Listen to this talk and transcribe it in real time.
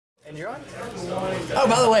And you're on? Oh,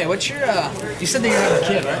 by the way, what's your, you said that you have a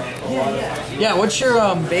kid, right? Yeah. Yeah, what's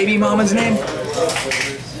your, baby mama's name?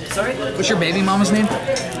 Sorry? What's your baby mama's name?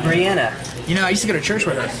 Brianna. You know, I used to go to church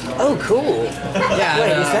with her. Oh, cool. Yeah.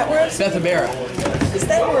 Wait, is that where I've seen Beth Abera. Is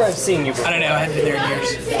that where I've seen you before? I don't know, I haven't been there in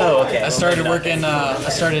years. Oh, okay. I started working, I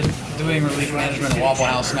started doing relief management at Waffle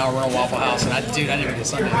House, now we're running Waffle House, and I didn't get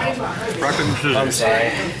Sunday off. Rock, paper, scissors. I'm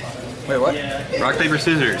sorry. Wait, what? Rock, paper,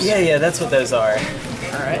 scissors. Yeah, that's what those are.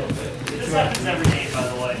 Alright.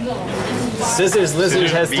 Scissors Lizard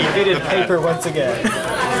has defeated Paper once again.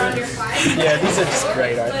 Yeah, these are just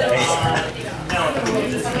great, aren't they?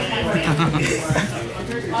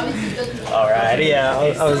 Alright,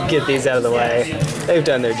 yeah, I'll get these out of the way. They've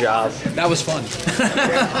done their job. That was fun.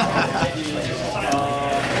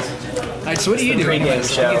 Alright, so what do you do? Pre-game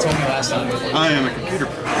show. You told me last time. I am a computer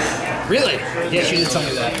pro. Really? Yeah, she did tell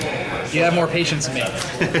me that. You have more patience than me.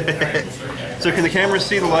 So can the cameras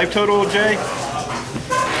see the life total, Jay?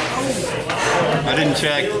 I didn't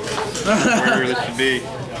check where this should be.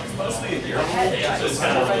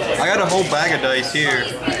 I got a whole bag of dice here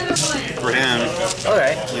for him.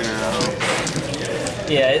 Alright. You know.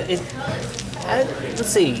 Yeah, let's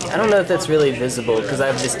see. I don't know if that's really visible because I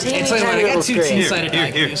have this teeny tiny little screen.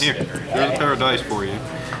 Here. Here's a pair of dice for you.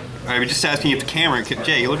 Alright, we're just asking if the camera can,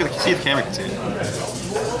 Jay, look at see if the camera can see it.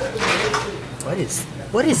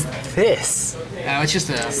 What is this? No, it's just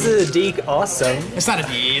a... This is a Deke awesome. It's not a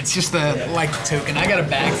D, it's just a, like, token. I got a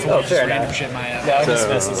bag full of just random shit in my No, I'm just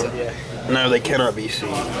messing with you. No, they cannot be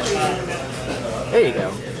seen. There you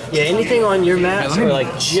go. Yeah, anything on your maps or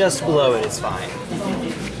like just below it is fine.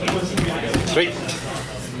 Sweet.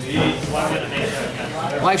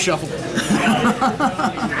 Life shuffle.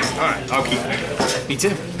 Alright, I'll keep it. Me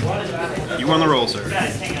too. You won the roll, sir.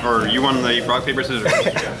 Or you won the rock, paper, scissors.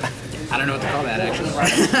 I don't know what to call that, actually.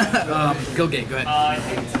 Go ahead.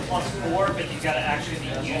 It's a +4, but you've got to actually be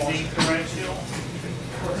using the right shield.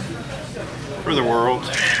 For the world.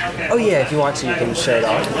 Oh yeah, if you want to, you can show it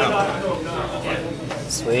off.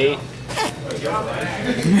 Sweet.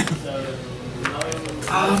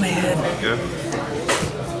 Oh, man. Go.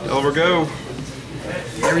 Delver, go.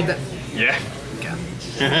 I read that. Yeah.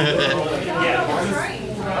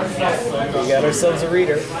 We got ourselves a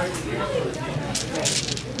reader.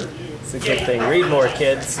 It's a good thing. Read more,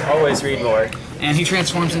 kids. Always read more. And he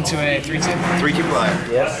transforms into a 3-2. 3-2 flyer.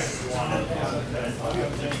 Yep.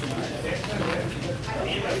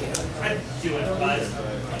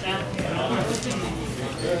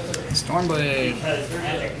 Stormblade.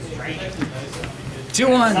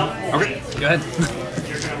 2-1. Okay. Go ahead.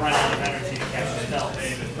 You're going to run out of energy to cast a spell.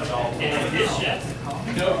 In addition,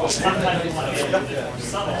 sometimes you want to be a little bit more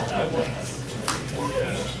subtle that way.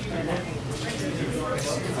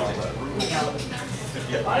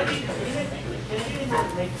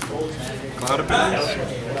 Cloud of Pins.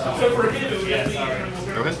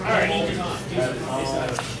 Go ahead.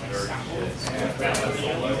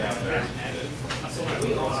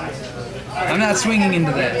 I'm not swinging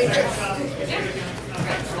into that.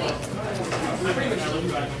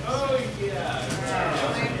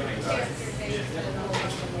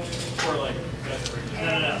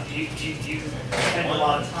 No. You spend a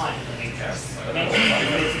lot of time in the matrix.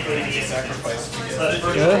 Basically, you sacrifice. But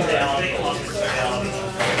virtual reality, augmented reality.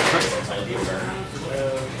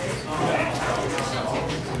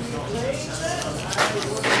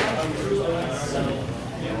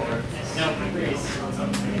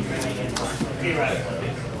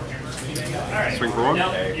 Alright. Swing for one.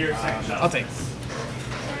 Your second shot. I'll take.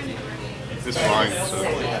 It's fine, so.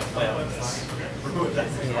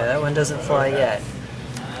 Yeah, that one doesn't fly yet.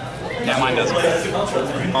 Yeah, mine doesn't.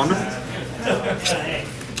 Ponder?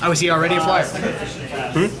 Oh, is he already a flyer?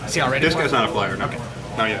 Hmm? Is he already This a flyer? guy's not a flyer, no.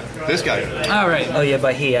 Not yet. This guy is. Oh, right. Oh yeah,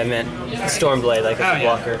 by he I meant Stormblade, like a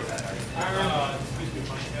blocker.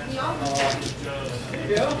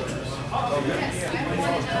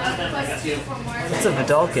 It's a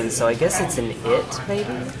Vidalkin, so I guess it's an it,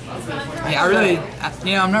 maybe?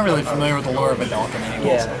 Yeah, I'm not really familiar with the lore of a Dalkin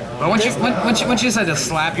anymore. Yeah. But once you decide to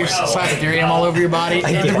slap Ethereum all over your body,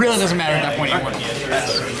 it really doesn't matter at that point anymore.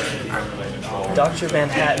 Dr.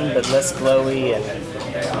 Manhattan, but less glowy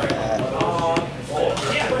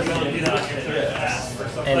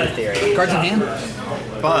and Ethereum. Cards in hand?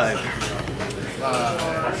 5.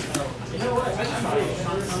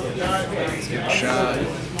 Good shot.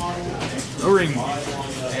 O-ring.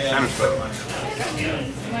 Damage spell.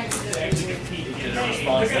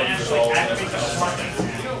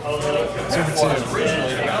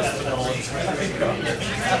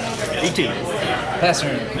 18. Pass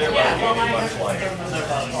turn.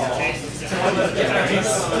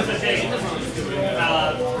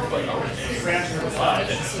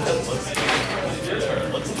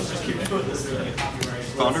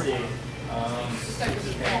 Ponder?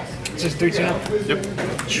 It's just 3-2 now? Yep.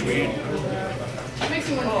 Sweet.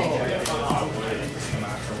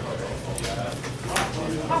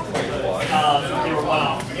 They were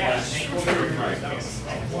wow.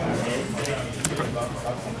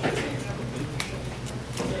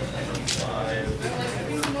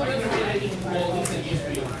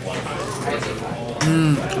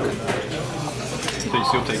 So you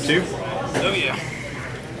still take 2? Oh yeah.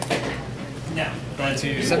 Going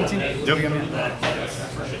to 17? Yep.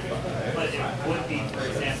 But it would be, for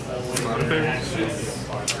example, with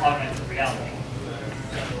augmented reality.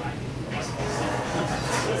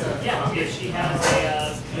 Yeah, if she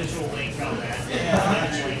has a visual link on that.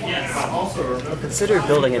 Yes. Consider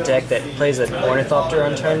building a deck that plays an Ornithopter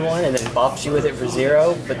on turn 1 and then bops you with it for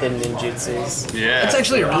 0, but then ninjutsus. Yeah. That's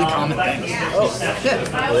actually a really common thing. Oh, Yeah.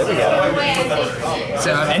 well, there we go.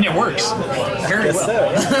 So, and it works very Yes, well.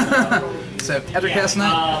 so. So, after casting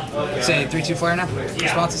that, say 3-2 flare now.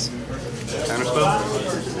 Responses? Counterspell?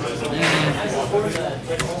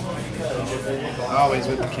 Always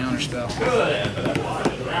with the counterspell.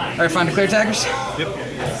 Alright, fine. Declare attackers. Yep.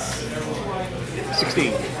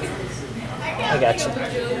 16. I got you.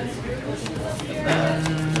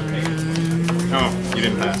 Oh, you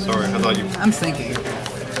didn't pass. Sorry. I thought you. I'm thinking.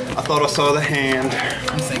 I thought I saw the hand.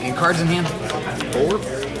 I'm thinking. Cards in hand. 4,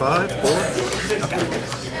 5, 4. Okay.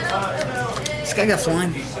 This guy got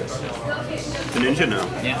flying. The ninja now.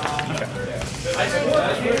 Yeah. Okay.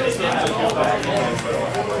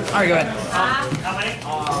 Alright, go ahead. How many?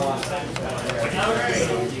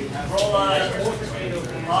 Roll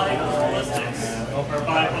body roll a 6. Or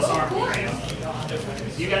 5 plus armor for you.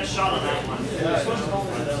 You got shot on that one.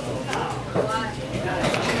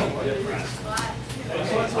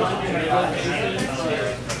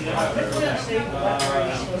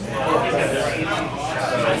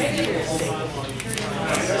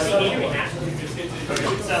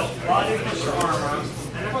 So, body plus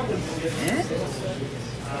armor.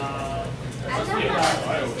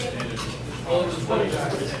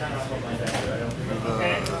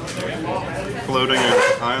 Floating an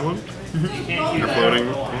island. You're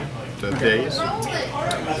floating to days.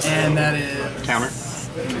 And that is Counter.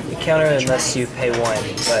 You counter unless you pay 1,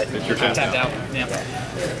 but It's your tap. tapped out. Yeah.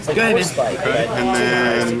 it's like Go ahead, force man. spike, Okay. but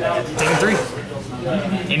And then. Taking 3.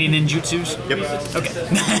 Any ninjutsus? Yep. Okay.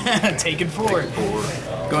 Taking 4.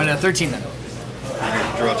 Going to 13 then.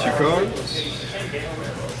 Draw 2 cards.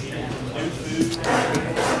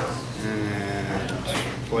 And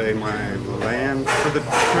play my land for the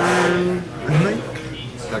turn, I think.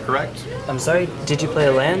 Is that correct? I'm sorry, did you play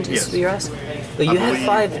a land? Yes. Is what you're asking? But you had believe-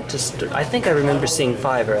 5 to start. I think I remember seeing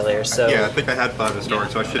 5 earlier, so. Yeah, I think I had 5 to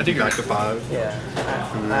start, so I should be back to 5. Yeah.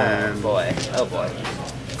 And Oh then boy. Oh boy.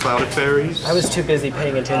 Clouded Fairies. I was too busy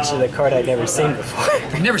paying attention to the card I'd never seen before.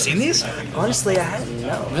 You've never seen these? Honestly, I hadn't,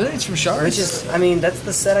 no. Really? It's from Or Shards? it's just, I mean, that's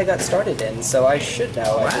the set I got started in, so I should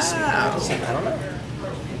know. Wow. I don't know.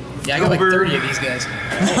 Yeah, I got like Over. 30 of these guys.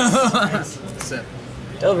 So,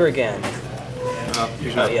 Delver again.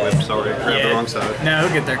 Here's not yeah. whip, sorry. Grabbed the wrong side. no,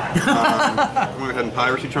 he'll get there. I went ahead and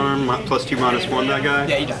Piracy Charm, +2/-1 that guy.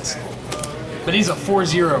 Yeah, he does. But he's a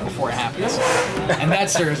 4-0 before it happens. And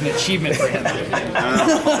that serves an achievement for him.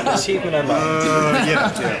 Achievement unlocked. Yeah.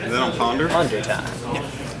 Then I'll Ponder. Ponder time.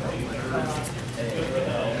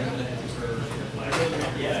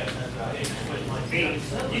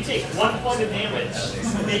 You take 1 point of damage.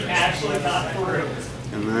 They actually got through.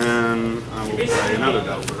 And then I will play another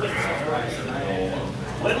Delver.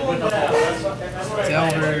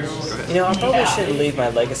 Delver. You know, I probably shouldn't leave my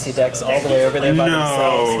legacy decks all the way over there by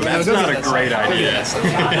No, themselves. that's not a great idea.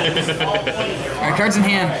 Alright, cards in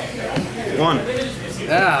hand. 1.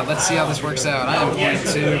 Let's see how this works out. I am going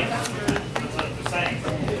to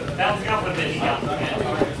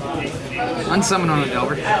unsummon on a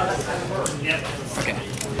Delver. Okay.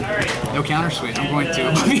 No counter? Sweet. I'm going to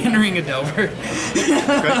Oblivion Ring a Delver.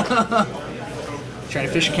 Try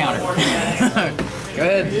to fish a counter. Go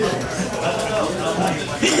ahead.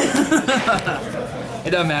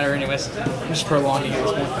 It doesn't matter anyways. I'm just prolonging it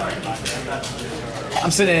at this point.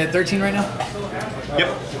 I'm sitting at 13 right now?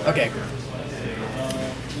 Yep. Okay.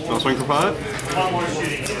 I'll swing for 5.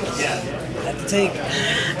 Have to take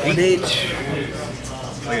 8.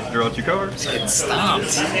 I get to draw 2 cards. Get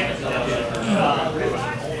stomped.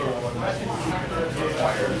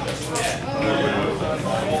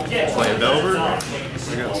 Play a Delver. I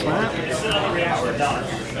got Slap.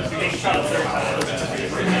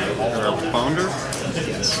 Or Ponder.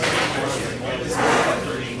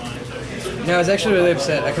 No, I was actually really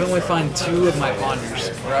upset. I could only find 2 of my ponders,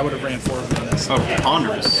 or I would have ran 4 of them. This. Oh,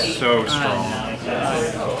 Ponder is so strong.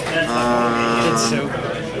 It's so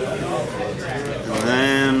good. And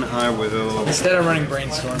then I will Instead of running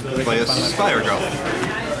Brainstorm, play a Spire Golem.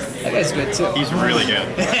 that guy's good too. He's really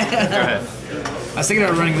good. Go ahead. I was thinking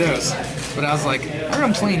about running those, but I was like, I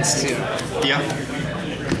run Plains too. Yeah.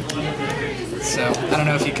 So I don't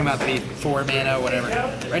know if you come out to be 4 mana, whatever.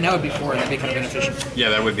 Right now it'd be 4, that'd be kind of inefficient. Yeah,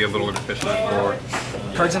 that would be a little inefficient for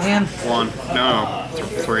Cards in hand? 1. No,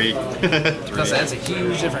 3. 3. That's a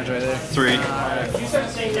huge difference right there. 3.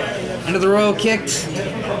 End of the royal kicked.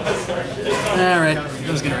 Alright,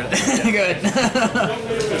 I was gonna run it. Go ahead.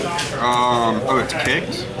 Oh, it's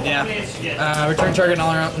kicked? Yeah. Return target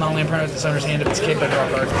non-land permanent with its owner's hand if it's kicked, I draw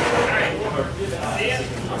a card.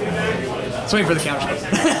 Let's wait for the counter. I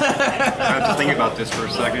have to think about this for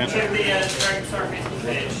a second.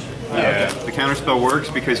 Yeah, the counterspell works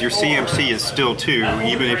because your CMC is still 2,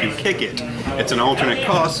 even if you kick it. It's an alternate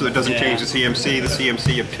cost, so it doesn't change the CMC. The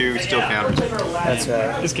CMC of 2 still counters. That's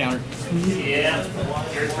right. It's counter.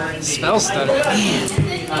 Spell stutter.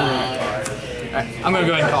 Alright, I'm gonna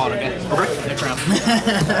go ahead and call it, okay? Okay. Next round.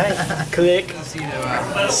 Click. See,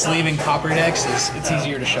 sleeving Pauper decks it's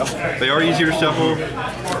easier to shuffle. They are easier to shuffle.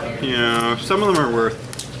 You know, some of them are worth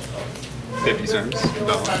 50 cents.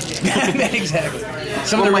 Exactly.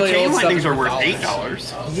 Some Well, of the my really chain old stuff lightnings are is worth $8.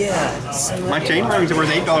 $8. Yeah. My chain lightnings are worth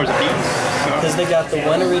 $8 a piece. Because they got the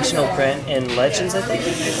one original print in Legends, I think,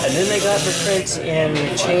 and then they got the print in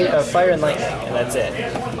Fire and Lightning, and that's it.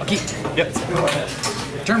 Okay. Yep.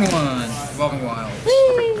 Turn 1, Evolving Wild.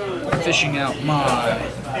 Fishing out my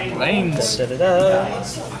lanes. Da, da, da.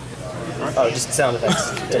 Oh, just sound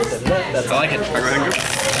effects. Da, da, da. That's I like it. I go ahead and go.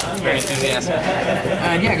 Very enthusiastic.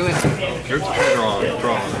 And yeah, go ahead. Here's draw.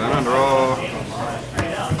 Then I draw.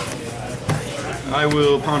 I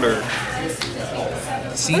will ponder.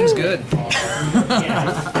 Seems good.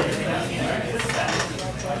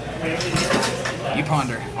 You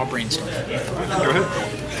ponder. I'll brainstorm. Go ahead.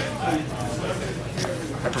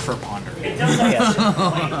 I prefer ponder. Yes.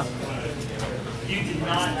 You did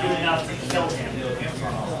not do enough to kill him.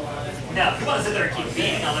 Now, if you want to sit there and keep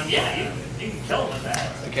beating on him, yeah, you can kill him with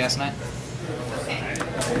that. The cast knight.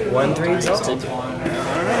 1/3 exalted.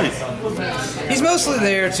 Alright. He's mostly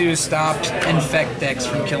there to stop infect decks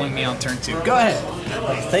from killing me on turn 2. Go ahead.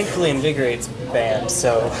 Thankfully, Invigorate's banned,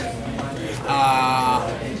 so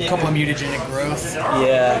A couple of mutagenic growth.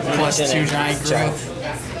 yeah. Plus 2 mutagenic giant growth.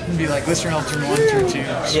 It'd be like Lister on turn 1, turn 2.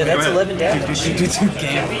 Yeah, that's 11 damage.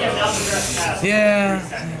 Game. Yeah.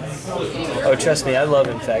 Oh, trust me, I love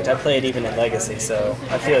Infect. I play it even in Legacy, so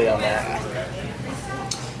I feel you on that.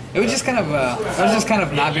 It was just kind of, I was just kind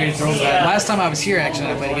of not very thrilled with that. Last time I was here, actually,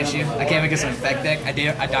 I played against you. I came against an Infect deck. I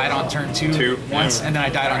died on turn 2 once, and then I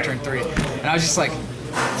died on turn 3. And I was just like,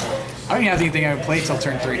 I don't even have anything I would play till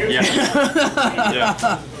turn 3. Yeah.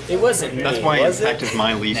 Yeah. It wasn't me, That's why was Infect it? is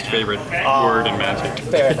my least favorite word in Magic.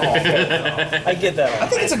 Fair enough, fair enough. I get that I one.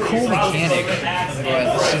 think it's a cool mechanic, but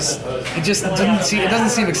it doesn't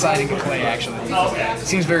seem exciting to play, actually. It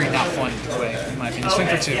seems very not fun to play, in my opinion. Swing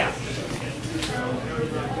for 2.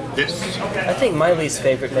 This. I think my least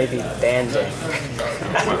favorite may be Banding.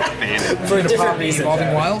 Man. For a To different pop the reason.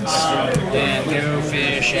 Evolving Wilds, and go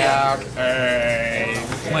fish out a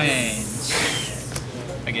plains.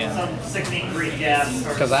 Again. 16 free gas.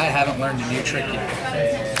 Because I haven't learned a new trick yet.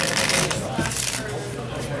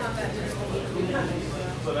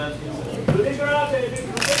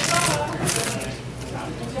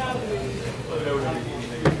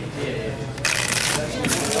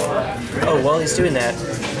 Oh, while he's doing that,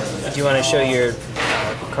 do you want to show your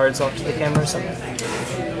cards off to the camera or something?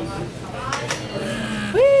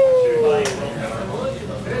 Whee!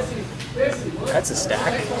 That's a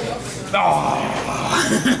stack.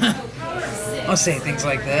 I'll say things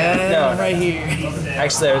like that. No. Right here.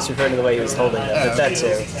 Actually, I was referring to the way he was holding it, but that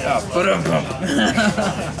too.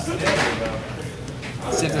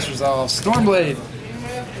 Oh, see if this resolves. Stormblade.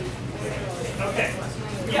 Okay.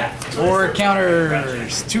 Or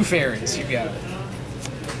counters. 2 fairies. You got it.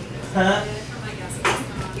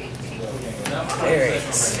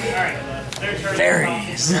 Fairies.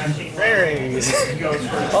 Fairies. Fairies.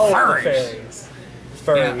 All of the fairies.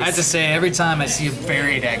 Yeah, Furries. I have to say, every time I see a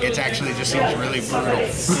fairy deck, it actually just seems really brutal.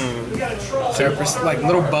 They're just like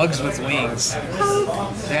little bugs with wings.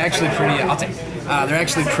 They're actually pretty. They're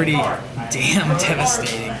actually pretty damn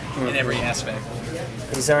devastating in every aspect.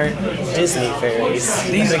 These aren't Disney fairies.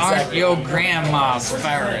 These Exactly. aren't your grandma's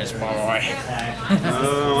fairies, boy.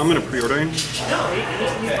 I'm gonna preordain.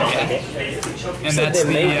 And that's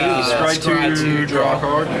the Scry to draw a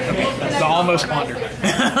card. the almost ponder. No,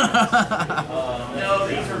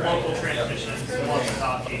 these are local transmissions. Local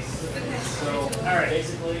copies. Alright.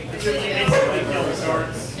 Basically kill the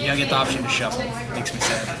swords. You don't get the option to shuffle. Makes me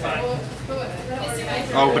sad.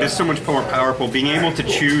 Oh, but it's so much more powerful. Being able to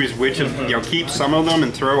choose which of, keep some of them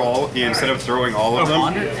and throw all, instead of throwing all of them.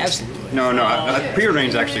 Ponder? Absolutely. No, preordain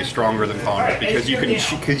is actually stronger than ponder because you can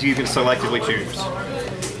selectively choose.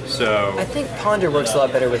 So I think Ponder works a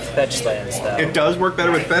lot better with fetchlands, though. it does work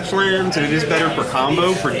better with fetch lands, and it is better for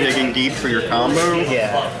combo, for digging deep for your combo.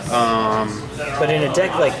 Yeah. But in a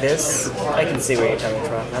deck like this, I can see where you're coming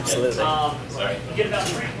from. Absolutely.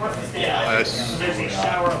 Yes.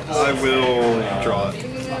 I will draw it.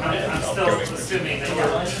 I'm still assuming that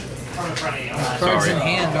you're from in front of you. Cards Sorry. in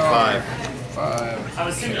hand are 5. I'm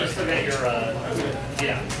assuming you still got your,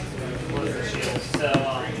 shield. So,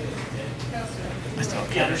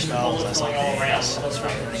 yeah, there's spells. That's like all around. Plus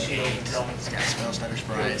from the shield. It's got spell starter's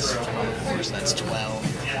price. So that's 12.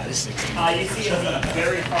 This is 16. You see at the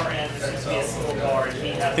very far end, there's going to be a single guard.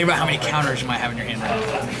 Think about how many counters you might have in your hand right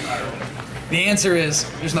now. The answer is,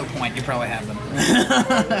 there's no point. You probably have them.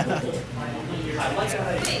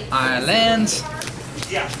 I land.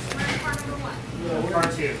 Yeah.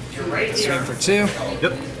 Card 2. You're right Swing here. for 2.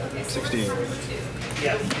 Yep. 16.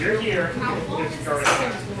 Yeah, you're here. There's a guard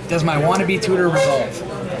here. Does my wannabe tutor resolve?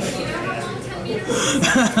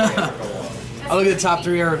 I look at the top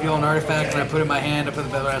 3, I reveal an artifact, and I put it in my hand, I put the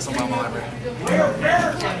belly rest on my library.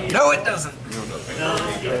 No, it doesn't.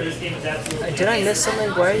 Did I miss something?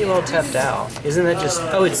 Why are you all tapped out? Isn't that just...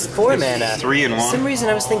 Oh, it's 4 mana. 3 and 1. For some reason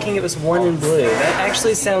I was thinking it was 1 in blue. That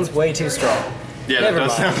actually sounds way too strong. Yeah, Never that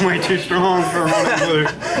does mind. sound way too strong for 1 and blue.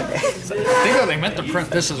 I think that they meant to print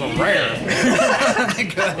this as a rare.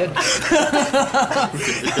 Go ahead.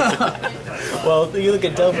 Well, you look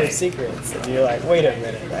at Delver's Secrets, and you're like, wait a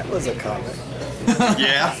minute, that was a comic.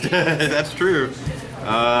 Yeah, that's true. 2.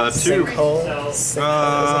 Sinkhole.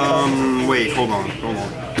 Wait, hold on.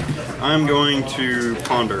 I'm going to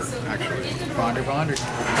ponder, actually. Ponder.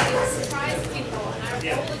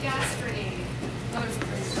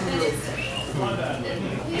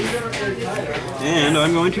 And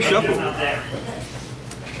I'm going to shuffle.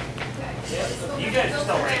 You guys are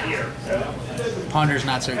still right here. Ponder's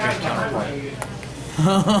not so great counterpart.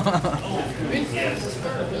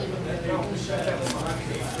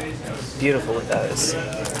 Beautiful with those.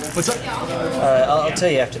 What's up? I'll tell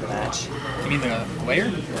you after the match. You mean the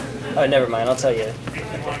layer? Oh, never mind. I'll tell you.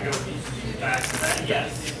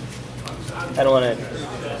 I don't want to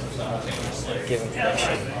give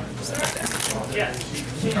information.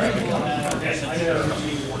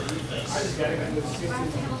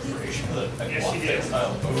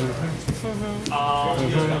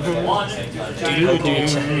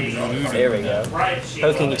 There we go.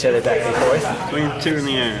 Poking each other back and forth. Swing 2 in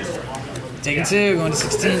the air. Taking 2, going to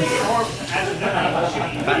 16. Pass.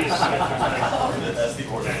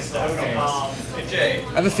 I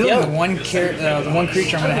have a feeling the one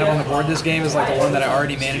creature I'm going to have on the board this game is like the one that I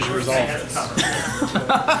already managed to resolve. If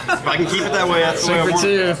I can keep it that way, that's the way I Swing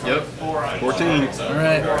want. for 2. Yep. 14.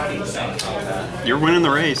 Alright. You're winning the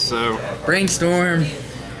race, so. Brainstorm.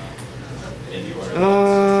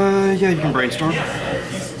 Yeah, you can brainstorm.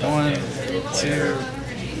 1, 2,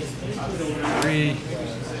 3.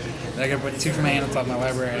 Then I gotta put 2 from my hand on top of my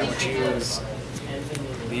library, and I want to choose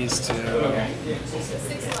these 2.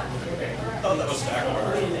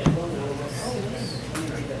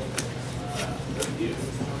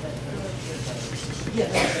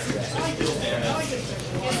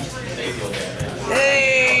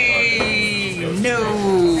 Hey! No!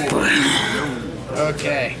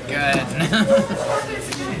 Okay, good.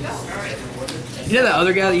 You know that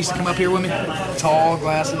other guy that used to come up here with me? Tall,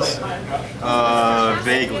 glasses?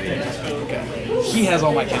 Vaguely. Okay. He has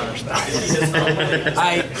all my counter spells.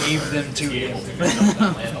 I gave them to him.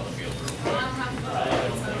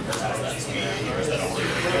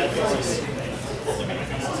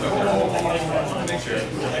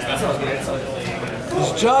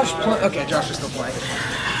 Is Josh playing? Okay, Josh is still playing.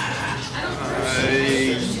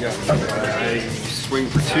 I swing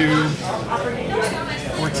for 2.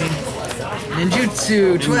 14.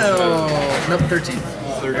 Ninjutsu, 12. Nope, 13.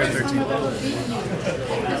 13.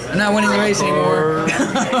 I'm not winning the race anymore.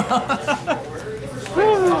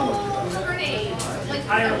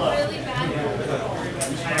 High or low?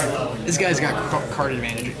 This guy's got card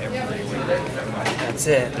advantage everywhere. That's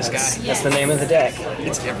it. This guy. That's the name of the deck.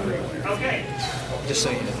 It's everywhere. Just so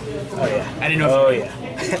you know. Oh yeah. I didn't know. Oh if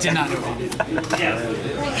yeah. Did not know if you did.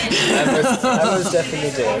 I was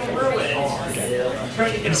definitely doing.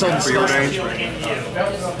 Insult Preordained.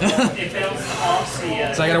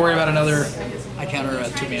 So I gotta worry about another. I counter a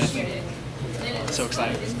 2-mana thing. So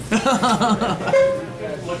excited.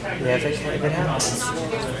 Yeah, if it happens.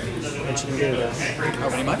 What you can do though. Oh,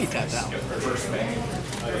 but he might be tapped out.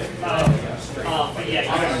 Yeah,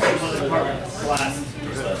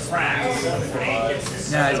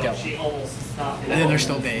 he's got one. And then there's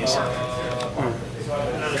still days. So I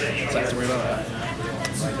have to worry about that.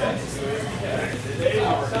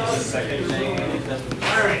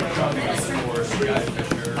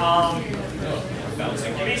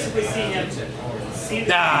 Basically see him.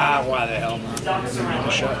 Ah, why the hell not?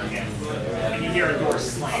 And you hear a door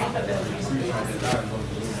slam.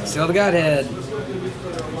 Still the Godhead.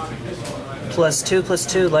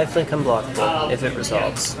 +2/+2, lifelink unblockable if it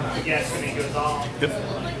resolves. Yes, and he goes off.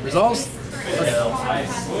 Resolves?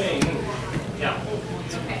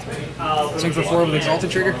 Swing for 4 with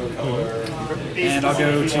Exalted trigger. And I'll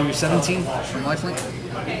go to 17 from lifelink.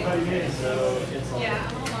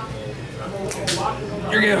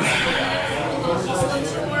 Here we go.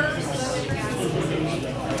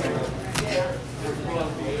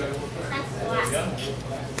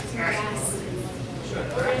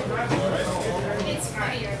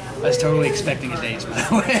 I was totally expecting a daze, by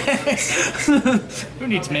the way. Who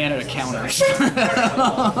needs mana to counters?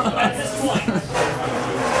 At this point,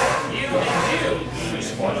 you and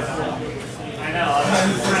you. I know,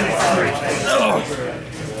 I'm trying to accelerate things.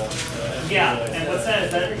 Yeah, and what's that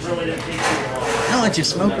is that really didn't take too long. I don't let you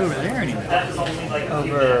smoke over there anymore. That was only like a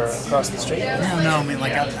few Over minutes. across the street. No, I mean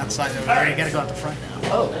like outside over there. You gotta go out the front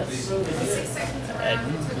now. Oh.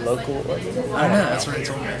 Local ordinance. I know, that's what it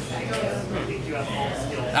told me.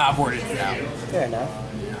 I boarded it out. Fair enough.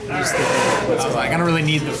 I was like, I don't really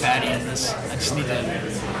need the fatty in this. I just need to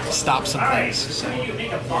stop some things. So.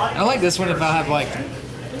 I like this one if I have like,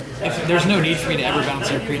 if there's no need for me to ever bounce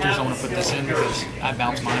their creatures, I want to put this in because I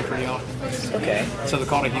bounce mine pretty often. Okay. So the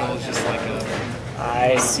call to heal is just like a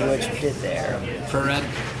I see what you did there. for red.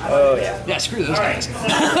 Oh yeah. Yeah, screw those guys.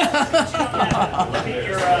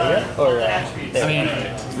 Or I mean,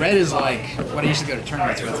 red is like what I used to go to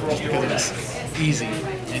tournaments with just because it's easy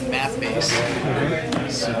and math based.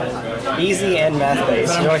 So easy and math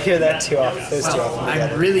based. You don't hear that too often. Those two often. I'm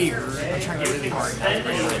trying to get really hard math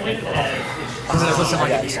based. Because I put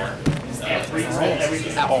something like easier.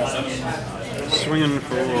 At all. Swinging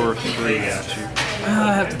for 3 at you.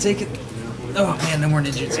 I have to take it. Oh man, no more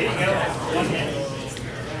ninjutsu.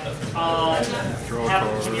 Draw a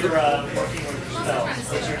card.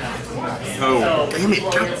 Oh, damn it!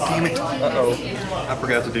 God damn it! Uh-oh. I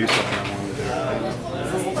forgot to do something I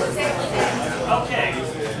wanted to Okay.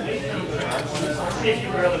 If you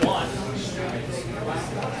really want.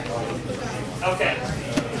 Okay.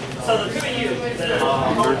 So the two of you, the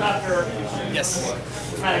helicopter Yes.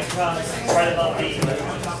 kind of comes right above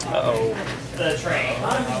Uh-oh. the train.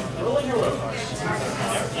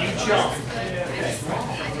 You jump.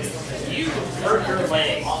 You hurt your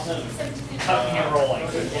leg, tucking and rolling.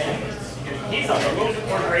 He's a little bit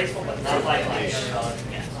more graceful, but not like much.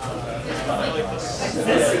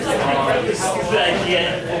 This is like an incredibly stupid idea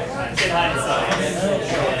in hindsight.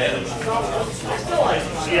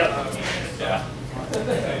 Yep.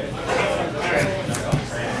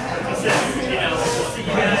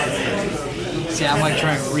 See, I'm like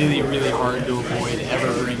trying really, really hard to avoid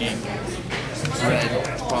ever bringing red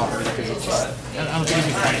Pauper because it's just, I don't think it'd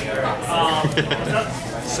be funny.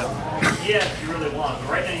 So. Yeah, if you really want.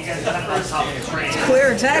 Right now, you guys have on top of the train. Clear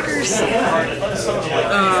attackers.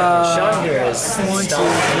 Sean here is 1, 2,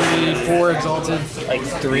 3, 4 exalted. like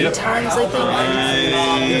 3 times, I think.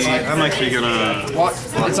 I'm actually gonna. Walk.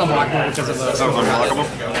 It's unblockable because of the. Oh, unblockable?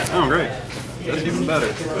 Oh, great. That's even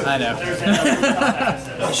better. I know.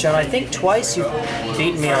 Sean, I think twice you've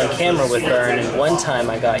beaten me on camera with Burn, and one time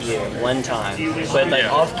I got you. One time. But like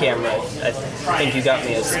off camera, I think you got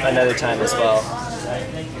me another time as well.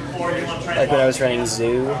 Like when I was running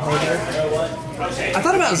Zoo, maybe? I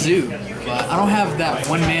thought about Zoo, but I don't have that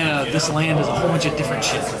 1 mana. This land is a whole bunch of different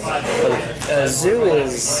shit. Zoo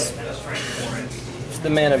is... the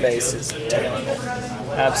mana base is terrible.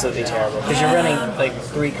 Absolutely terrible. Because you're running like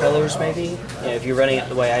 3 colors maybe. You know, if you're running it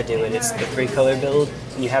the way I do it, it's the 3-color build,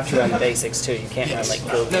 and you have to run the basics too. You can't run like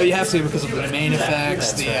build. No, you have to because of the main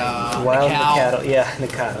effects, the Wild cow. Mikado. Yeah,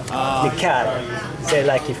 Mikado. Mikado. Say it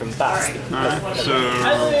like you're from Boston. So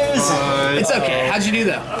It's okay. How'd you do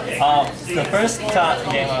though? The first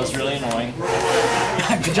game I was really annoying.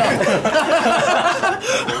 Good job.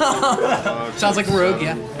 Sounds like a rogue,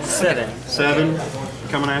 yeah. 7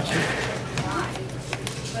 coming at you.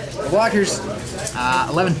 Blockers.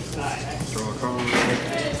 11. Draw a card.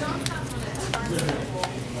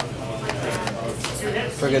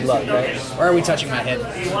 For good luck, right? Why are we touching my head?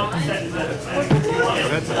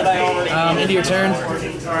 Into your turn. I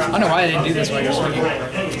don't know why I didn't do this while you were swinging.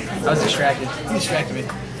 I was distracted. You distracted me.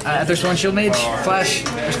 There's one shield mage. Flash.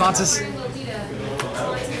 Responses.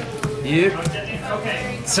 Yep.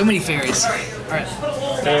 So many fairies. Alright.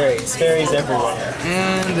 Fairies everywhere.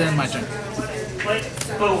 And then my turn. Let's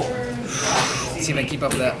see if I can keep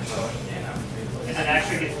up with that. And then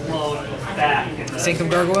actually gets blown back. Sanctum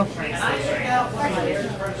Gargoyle.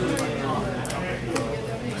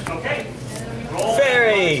 Okay.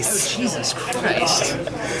 Fairies! Jesus Christ.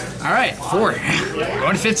 Alright, 4.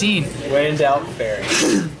 Going to 15. When in doubt,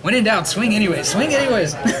 fairies. When in doubt, swing anyways. Swing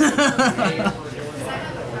anyways. That's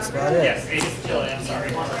about it. Yes, 8 is still I'm sorry.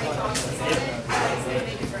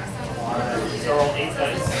 So roll 8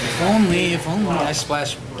 dice. If only I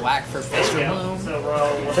splash black for Fester Bloom. So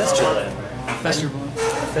roll. Fester Bloom. Fester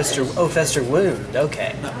Bloom. Fester Wound.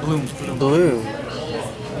 Okay. Not Bloom. Bloom.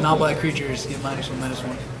 Non-black creatures get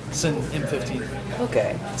 -1/-1. It's an M15.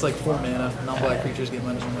 Okay. It's like 4 mana. Non-black creatures get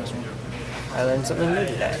 -1/-1. I learned something new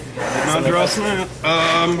today. Not draw snap.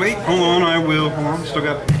 Wait, hold on, I will. Hold on,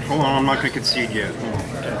 hold on, I'm not gonna concede yet. Hold on.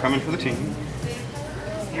 I'm coming for the team.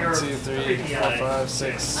 1, 2, 3, 4, 5,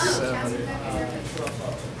 6, 7.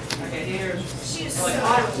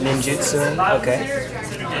 Ninjutsu. Okay.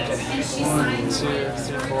 1, 2,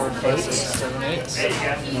 3, 4, 5, 6, 7, 8.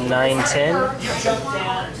 9, 10.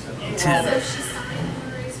 10.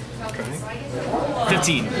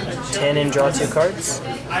 15. 10 and draw 2 cards.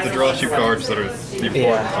 The draw 2 cards that are the important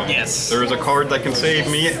Yeah. thing. Yes. There is a card that can save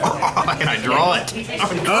me, and I draw it. Oh, back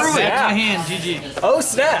to my hand. GG. Oh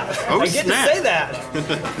snap! Oh, I get snap. to say that.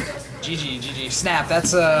 GG. Snap.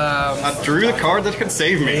 That's I drew the card that can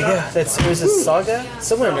save me. Yeah, that's Urza's Saga.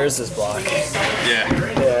 Someone in Urza's block. Yeah.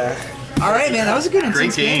 Yeah. all right, man. That was a good,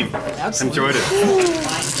 Great intense game. Absolutely. Enjoyed it.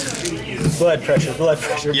 Blood pressure.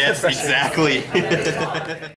 Yes, exactly.